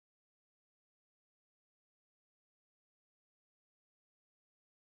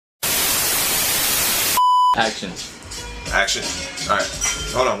Action. Action. Alright.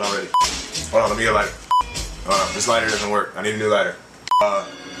 Hold on, I'm not ready. Hold on, let me get a lighter. Hold on, this lighter doesn't work. I need a new lighter.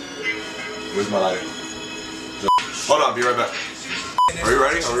 Where's my lighter? Hold on, be right back. Are you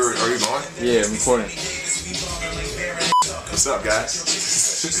ready? Are you going? Yeah, I'm recording. What's up, guys?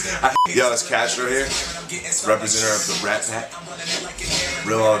 Yo, it's Castro here, representative of the Rat Pack.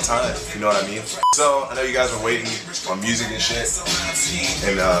 Real all the time, you know what I mean? So, I know you guys are waiting on music and shit,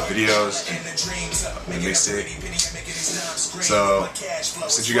 and videos, and mixtape. So,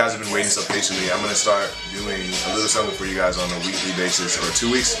 since you guys have been waiting so patiently, I'm gonna start doing a little something for you guys on a weekly basis, or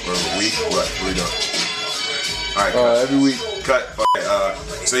 2 weeks, or a week. What are we doing? Alright, every week. Cut.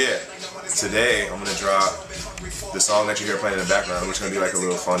 So yeah, today I'm gonna drop the song that you hear playing in the background, which is gonna be like a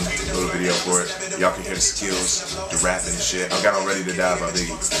little fun little video for it. Y'all can hear the skills, the rapping and shit. I've got on Ready to Die by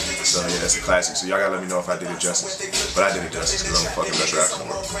Biggie. So yeah, that's a classic. So y'all gotta let me know if I did it justice. But I did it justice because I'm the fucking best rapper in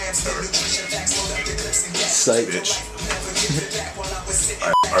the world. Ever. Psych. Bitch.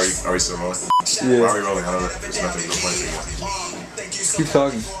 Alright, are we still rolling? Yeah. Why are we rolling? I don't know. There's nothing real funny for you. Keep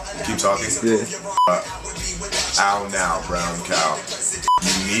talking. Keep talking? Yeah. Ow Now, Brown Cow.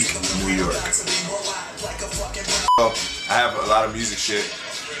 Unique New York. Oh, I have a lot of music shit.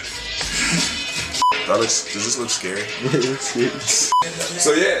 Does this look scary? Yeah, it looks scary.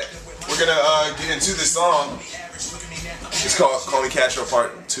 So yeah, we're gonna get into this song. It's called Call Me Castro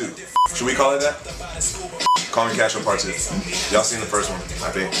Part 2. Should we call it that? Call Me Castro Part 2. Y'all seen the first one,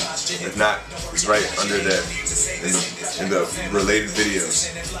 I think. If not, it's right under there in the related videos.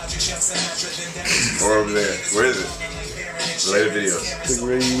 Or over there. Where is it? Related videos.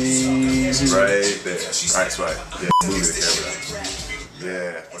 It's right there. Alright, it's right. Yeah, move the camera.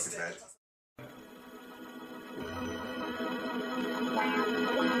 Yeah, fucking magic.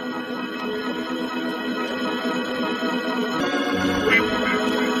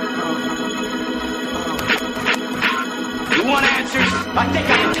 You want answers? I think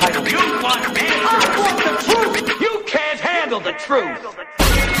I'm entitled. You want answers? I want the truth! You can't handle the truth!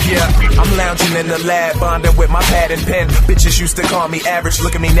 Yeah, I'm lounging in the lab, bonding with my pad and pen. Bitches used to call me average,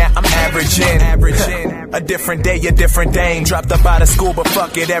 look at me now, I'm averaging. A different day, a different dame. Dropped up out of school, but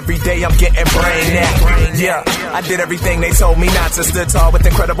fuck it, every day I'm getting brain now. Yeah, I did everything they told me not to. Stood tall with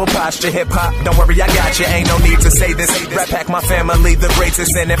incredible posture, hip-hop, don't worry, I got you. Ain't no need to say this. Rat Pack, my family, the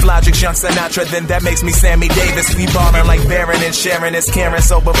greatest. And if Logic's Young Sinatra, then that makes me Sammy Davis. We ballin' like Baron and Sharon is Karen.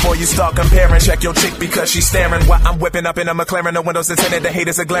 So before you start comparing, check your chick because she's staring. While I'm whipping up in a McLaren, the windows are tinted, the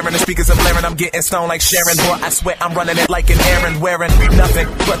haters are glaring. The speakers are blaring, I'm getting stoned like Sharon. Boy, I swear I'm running it like an errand, wearing nothing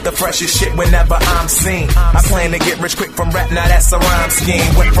but the freshest shit whenever I'm seen. I plan to get rich quick from rap, now that's a rhyme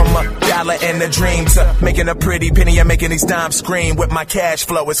scheme. Went from $1 and a dream to making a pretty penny and making these dimes scream. With my cash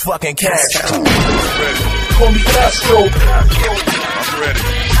flow, it's fucking cash. Call me Castro. I'm ready.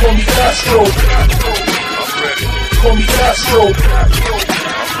 Call me Castro. I'm ready. Call me Castro.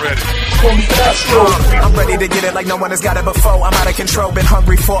 I'm ready. Call me Castro. I'm ready to get it like no one has got it before. I'm out of control, been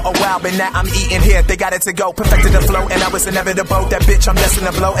hungry for a while, but now I'm eating here. They got it to go, perfected the flow, and I was inevitable. That bitch, I'm destined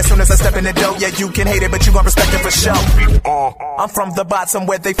to blow. As soon as I step in the dough, yeah, you can hate it, but you gon' respect it for sure. I'm from the bottom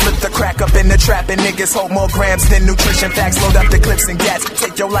where they flip the crack up in the trap, and niggas hold more grams than nutrition facts. Load up the clips and gats,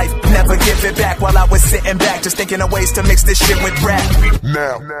 take your life, never give it back. While I was sitting back, just thinking of ways to mix this shit with rap.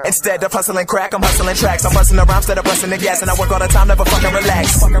 Now, instead of hustling crack, I'm hustling tracks. I'm busting the rhymes instead of busting the gas, and I work all the time, never fucking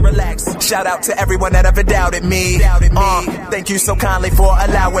relax. Shout out to everyone that ever doubted me. Thank you so kindly for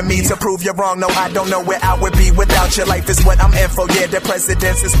allowing me to prove you're wrong. No, I don't know where I would be without your life. Is what I'm in for. Yeah, the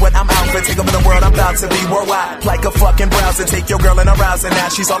presidents is what I'm out for. Take over the world, I'm about to be worldwide like a fucking browser. Take your girl in a rouser now.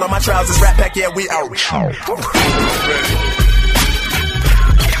 She's all on my trousers. Rat Pack, yeah, we out.